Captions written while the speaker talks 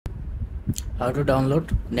How to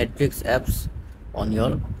download Netflix apps on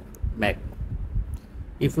your Mac.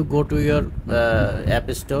 If you go to your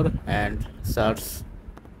app store and search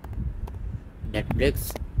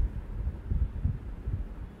Netflix,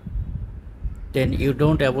 then you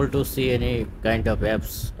don't able to see any kind of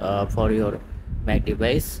apps for your Mac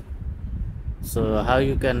device. So how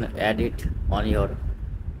you can add it on your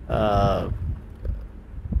uh,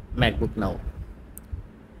 MacBook now?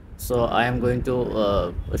 So I am going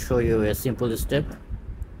to show you a simple step.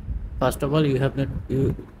 First of all,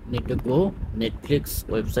 you need to go Netflix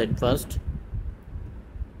website first,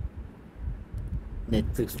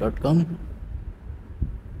 netflix.com.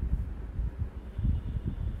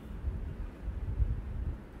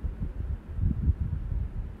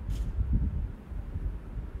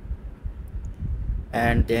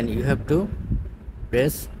 And then you have to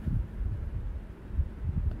press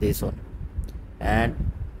this one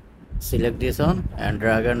and select this one and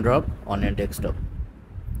drag and drop on your desktop,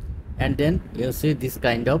 and then you see this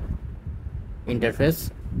kind of interface.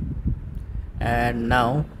 And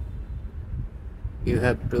now you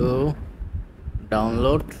have to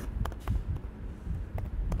download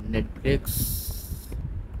Netflix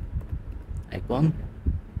icon.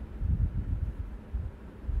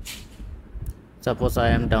 Suppose I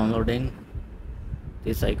am downloading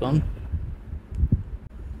this icon.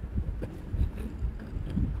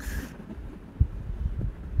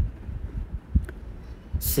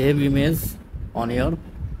 Save image on your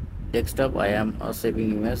desktop. I am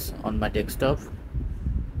saving image on my desktop,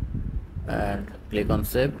 and click on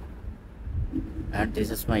save, and this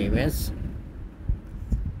is my image.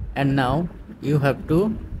 And now you have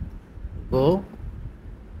to go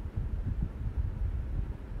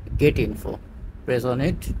get info, press on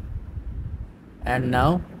it, and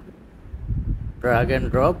now drag and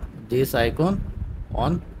drop this icon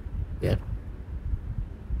on here.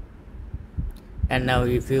 And now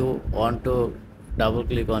if you want to double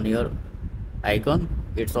click on your icon,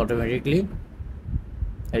 it's automatically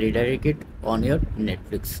redirect it on your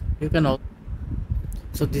Netflix. You can also,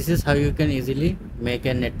 so this is how you can easily make a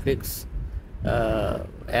Netflix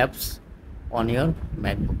apps on your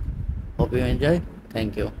MacBook. Hope you enjoy.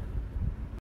 Thank you.